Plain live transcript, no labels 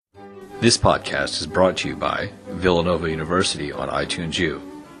This podcast is brought to you by Villanova University on iTunes U.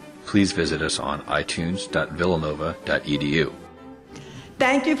 Please visit us on itunes.villanova.edu.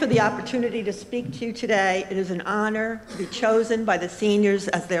 Thank you for the opportunity to speak to you today. It is an honor to be chosen by the seniors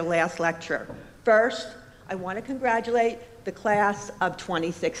as their last lecturer. First, I want to congratulate the class of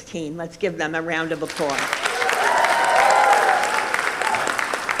 2016. Let's give them a round of applause.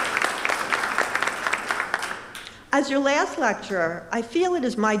 As your last lecturer, I feel it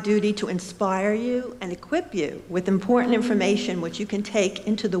is my duty to inspire you and equip you with important information which you can take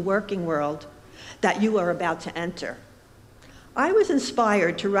into the working world that you are about to enter. I was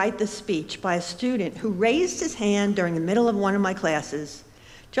inspired to write this speech by a student who raised his hand during the middle of one of my classes,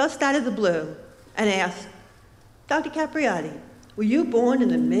 just out of the blue, and asked, "Dr. Capriotti, were you born in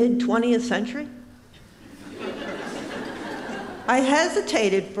the mid-20th century?" I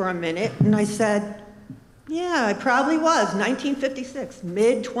hesitated for a minute, and I said, "Yeah, I probably was, 1956,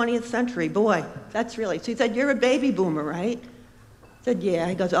 mid-20th century, boy, that's really." So he said, "You're a baby boomer, right?" I said, "Yeah."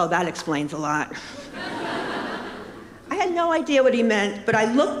 He goes, "Oh, that explains a lot." I had no idea what he meant, but I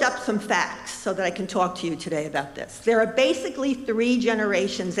looked up some facts so that I can talk to you today about this. There are basically three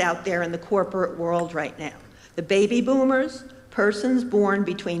generations out there in the corporate world right now. The baby boomers, persons born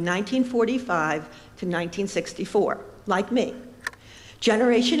between 1945 to 1964, like me.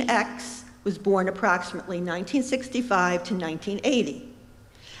 Generation X was born approximately 1965 to 1980.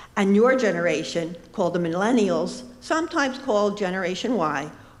 And your generation, called the millennials, sometimes called Generation Y,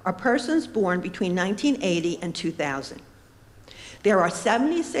 are persons born between 1980 and 2000. There are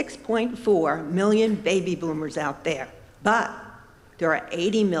 76.4 million baby boomers out there, but there are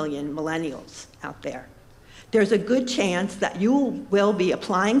 80 million millennials out there. There's a good chance that you will be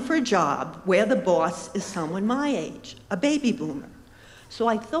applying for a job where the boss is someone my age, a baby boomer. So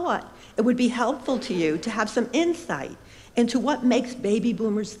I thought it would be helpful to you to have some insight into what makes baby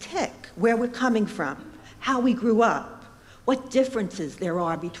boomers tick, where we're coming from, how we grew up, what differences there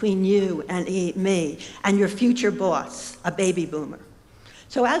are between you and me and your future boss, a baby boomer.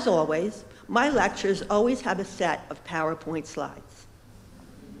 So as always, my lectures always have a set of PowerPoint slides.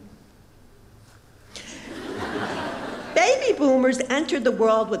 Baby boomers entered the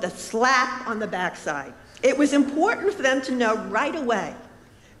world with a slap on the backside. It was important for them to know right away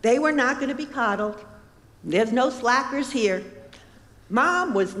they were not going to be coddled. There's no slackers here.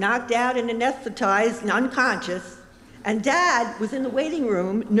 Mom was knocked out and anesthetized and unconscious, and Dad was in the waiting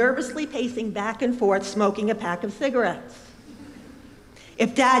room nervously pacing back and forth smoking a pack of cigarettes.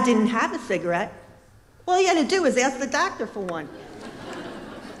 If Dad didn't have a cigarette, all he had to do was ask the doctor for one.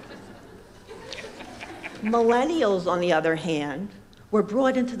 Millennials, on the other hand, were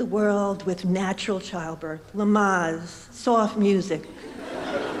brought into the world with natural childbirth, Lamaze, soft music,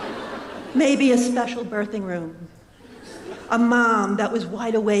 maybe a special birthing room, a mom that was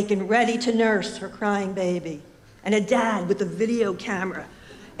wide awake and ready to nurse her crying baby, and a dad with a video camera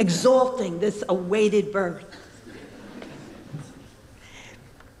exalting this awaited birth.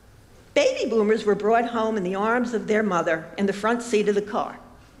 Baby boomers were brought home in the arms of their mother in the front seat of the car.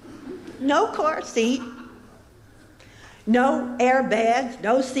 No car seat, no airbags,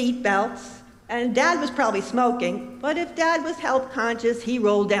 no seat belts, and Dad was probably smoking, but if Dad was health conscious, he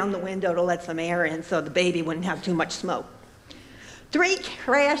rolled down the window to let some air in so the baby wouldn't have too much smoke. 3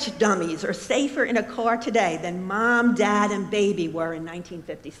 crash dummies are safer in a car today than Mom, Dad, and baby were in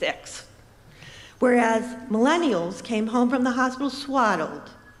 1956. Whereas millennials came home from the hospital swaddled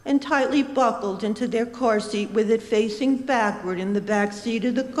and tightly buckled into their car seat with it facing backward in the back seat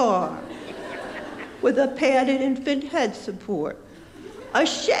of the car, with a padded infant head support, a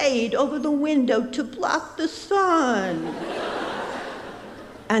shade over the window to block the sun,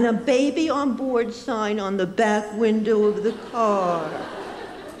 and a baby on board sign on the back window of the car.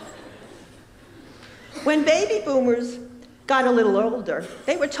 When baby boomers got a little older,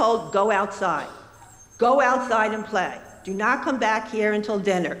 they were told, "Go outside. Go outside and play. Do not come back here until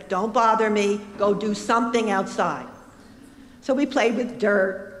dinner. Don't bother me. Go do something outside." So we played with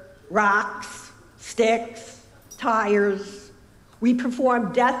dirt, rocks, sticks, tires. We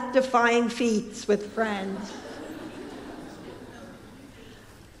performed death-defying feats with friends.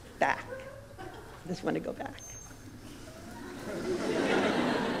 Back. I just want to go back.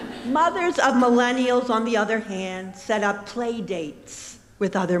 Mothers of millennials, on the other hand, set up play dates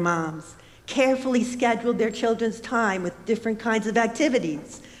with other moms, carefully scheduled their children's time with different kinds of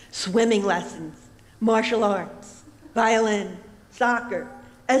activities, swimming lessons, martial arts, violin, soccer,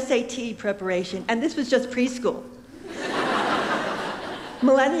 SAT preparation, and this was just preschool.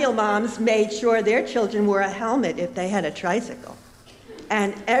 Millennial moms made sure their children wore a helmet if they had a tricycle.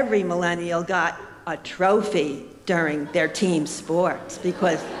 And every millennial got a trophy during their team sports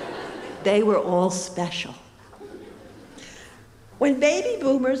because They were all special. When baby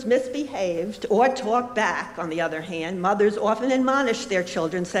boomers misbehaved or talked back, on the other hand, mothers often admonished their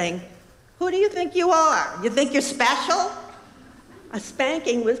children saying, "Who do you think you are? You think you're special?" A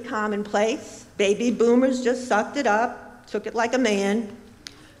spanking was commonplace. Baby boomers just sucked it up, took it like a man.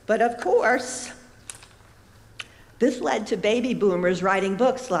 But of course, this led to baby boomers writing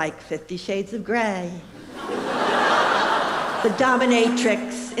books like 50 Shades of Grey, The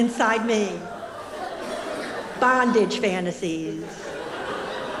Dominatrix Inside Me, Bondage Fantasies,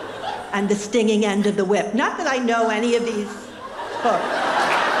 and The Stinging End of the Whip. Not that I know any of these books.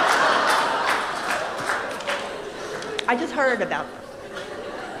 I just heard about them.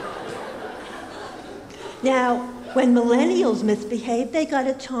 Now, when millennials misbehave, they got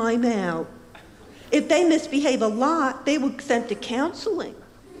a timeout. If they misbehave a lot, they were sent to counseling.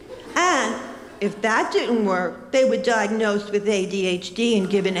 And if that didn't work, they were diagnosed with ADHD and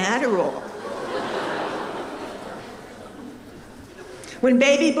given Adderall. When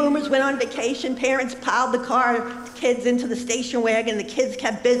baby boomers went on vacation, parents piled the kids into the station wagon, and the kids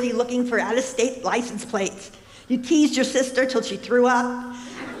kept busy looking for out-of-state license plates. You teased your sister till she threw up.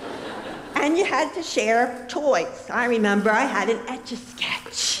 And you had to share toys. I remember I had an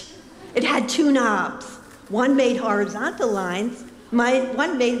Etch-a-Sketch. It had two knobs. One made horizontal lines,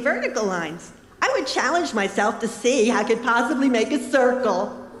 one made vertical lines. I would challenge myself to see how I could possibly make a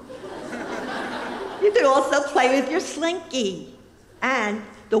circle. You could also play with your Slinky and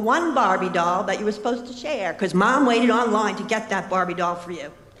the one Barbie doll that you were supposed to share, because Mom waited online to get that Barbie doll for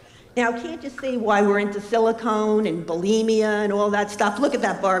you. Now, can't you see why we're into silicone and bulimia and all that stuff? Look at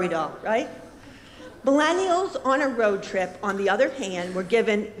that Barbie doll, right? Millennials on a road trip, on the other hand, were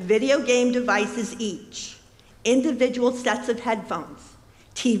given video game devices each, individual sets of headphones,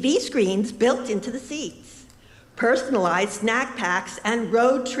 TV screens built into the seats, personalized snack packs, and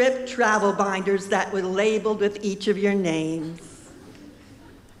road trip travel binders that were labeled with each of your names.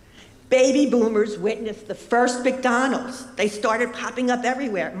 Baby boomers witnessed the first McDonald's. They started popping up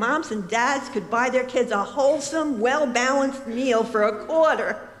everywhere. Moms and dads could buy their kids a wholesome, well-balanced meal for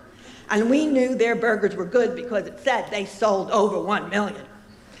 $0.25. And we knew their burgers were good because it said they sold over 1 million.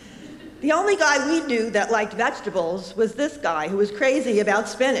 The only guy we knew that liked vegetables was this guy who was crazy about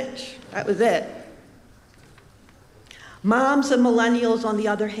spinach. That was it. Moms and millennials, on the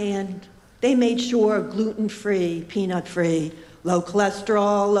other hand, they made sure gluten-free, peanut-free, low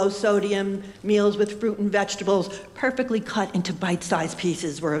cholesterol, low sodium meals with fruit and vegetables, perfectly cut into bite-sized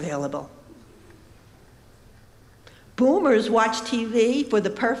pieces, were available. Boomers watched TV for the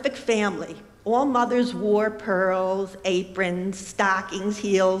perfect family. All mothers wore pearls, aprons, stockings,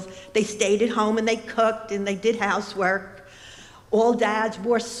 heels. They stayed at home and they cooked and they did housework. All dads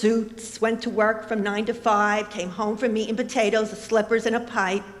wore suits, went to work from 9 to 5, came home from meat and potatoes, slippers and a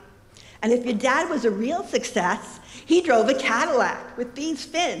pipe. And if your dad was a real success, he drove a Cadillac with these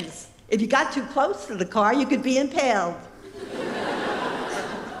fins. If you got too close to the car, you could be impaled.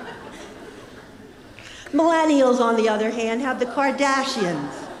 Millennials, on the other hand, have the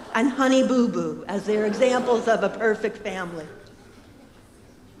Kardashians and Honey Boo Boo as their examples of a perfect family.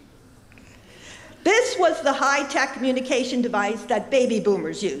 This was the high-tech communication device that baby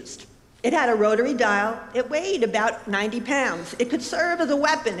boomers used. It had a rotary dial. It weighed about 90 pounds. It could serve as a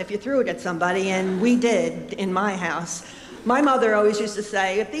weapon if you threw it at somebody, and we did in my house. My mother always used to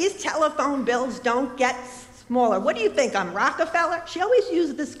say, if these telephone bills don't get smaller, what do you think, I'm Rockefeller? She always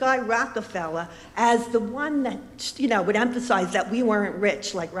used this guy Rockefeller as the one that, would emphasize that we weren't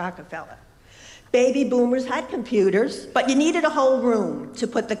rich like Rockefeller. Baby boomers had computers, but you needed a whole room to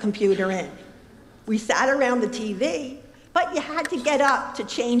put the computer in. We sat around the TV, but you had to get up to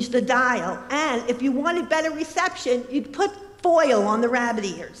change the dial. And if you wanted better reception, you'd put foil on the rabbit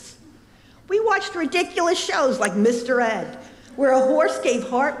ears. We watched ridiculous shows like Mr. Ed, where a horse gave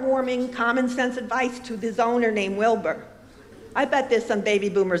heartwarming, common-sense advice to his owner named Wilbur. I bet there's some baby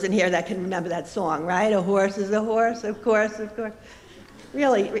boomers in here that can remember that song, right? A horse is a horse, of course, of course.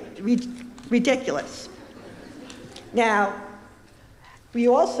 Really ridiculous. Now, we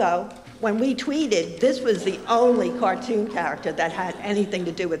also, when we tweeted, this was the only cartoon character that had anything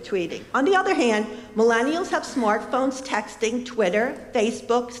to do with tweeting. On the other hand, millennials have smartphones, texting, Twitter,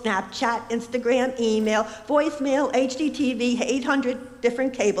 Facebook, Snapchat, Instagram, email, voicemail, HDTV, 800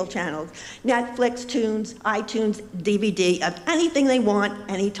 different cable channels, Netflix, Tunes, iTunes, DVD, of anything they want,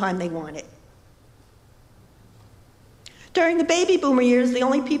 anytime they want it. During the baby boomer years, the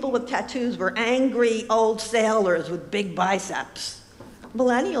only people with tattoos were angry old sailors with big biceps.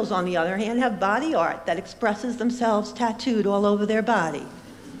 Millennials, on the other hand, have body art that expresses themselves tattooed all over their body.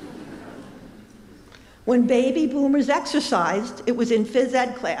 When baby boomers exercised, it was in phys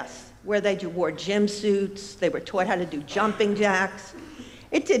ed class. where they wore gym suits, they were taught how to do jumping jacks.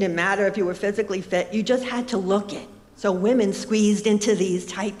 It didn't matter if you were physically fit, you just had to look it. So women squeezed into these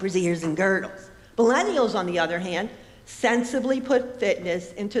tight brasiers and girdles. Millennials, on the other hand, sensibly put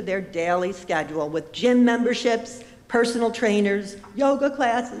fitness into their daily schedule with gym memberships, personal trainers, yoga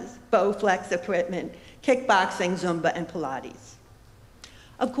classes, Bowflex equipment, kickboxing, Zumba, and Pilates.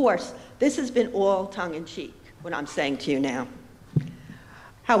 Of course, this has been all tongue-in-cheek, what I'm saying to you now.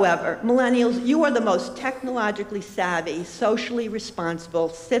 However, millennials, you are the most technologically savvy, socially responsible,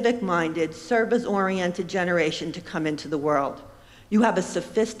 civic-minded, service-oriented generation to come into the world. You have a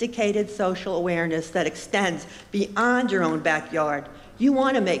sophisticated social awareness that extends beyond your own backyard. You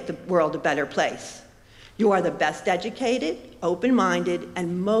want to make the world a better place. You are the best educated, open-minded,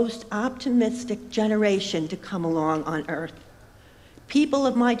 and most optimistic generation to come along on Earth. People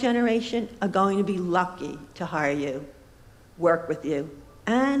of my generation are going to be lucky to hire you, work with you,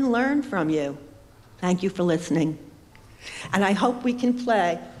 and learn from you. Thank you for listening. And I hope we can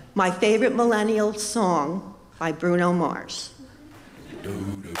play my favorite millennial song by Bruno Mars.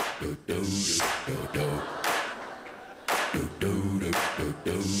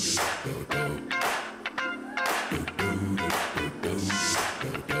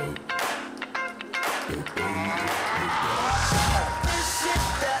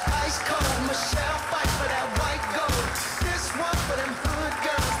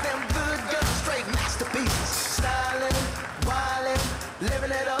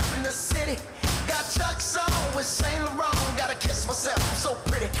 Saint Laurent, gotta kiss myself, I'm so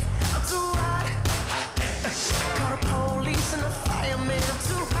pretty. I'm too hot. Call the police and the fireman, I'm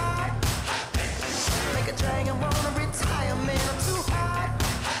too hot. Make a dragon wanna retire, man, I'm too hot.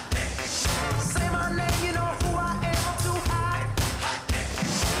 Say my name, you know who I am, I'm too hot.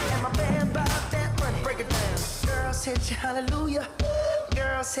 And my band about that money, break it down. Girls hit you hallelujah.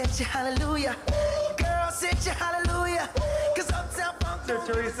 Girls hit you hallelujah. Girls hit you hallelujah. Cause Uptown Funk. So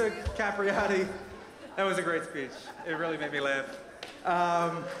Teresa Capriotti, that was a great speech. It really made me laugh.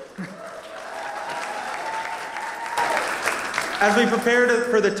 As we prepare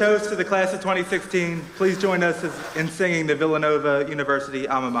for the toast to the class of 2016, please join us in singing the Villanova University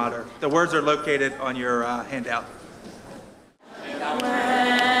alma mater. The words are located on your handout.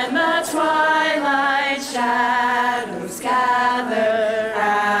 When the twilight shadows gather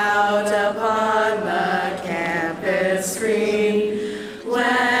out upon the campus green,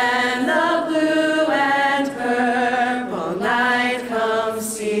 when the blue and purple night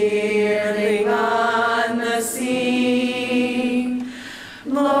comes stealing on the scene,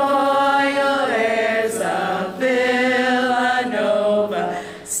 loyal heirs of Villanova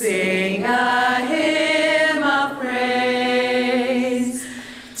sing a hymn of praise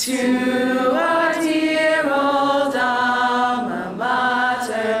to our dear old alma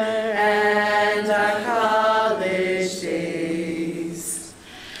mater and our college days.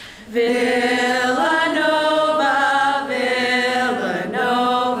 Villanova,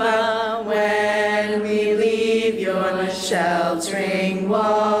 Villanova, when we leave your sheltering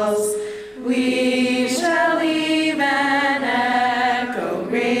walls, we shall leave an echo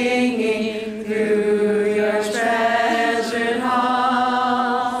ringing through your treasured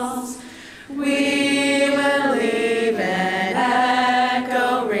halls. We will leave an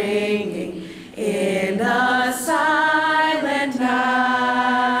echo ringing in the silent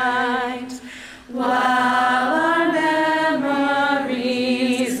night, while our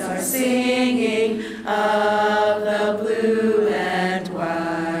memories are singing of the blue and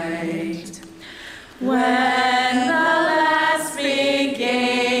white. When the last big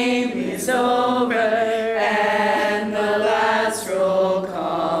game is over and the last roll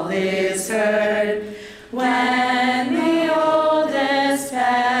call is heard, when the oldest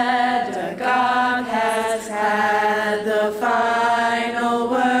pedagogue has had the final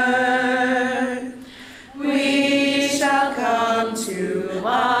word, we shall come to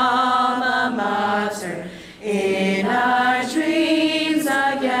alma mater in our dreams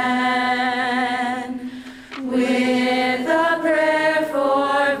again, with a prayer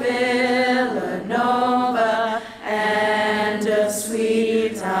for Villanova and a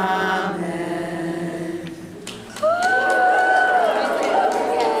sweet amen.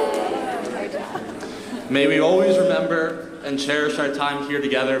 May we always remember and cherish our time here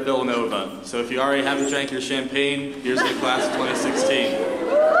together at Villanova. So if you already haven't drank your champagne, here's the class of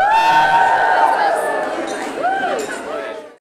 2016.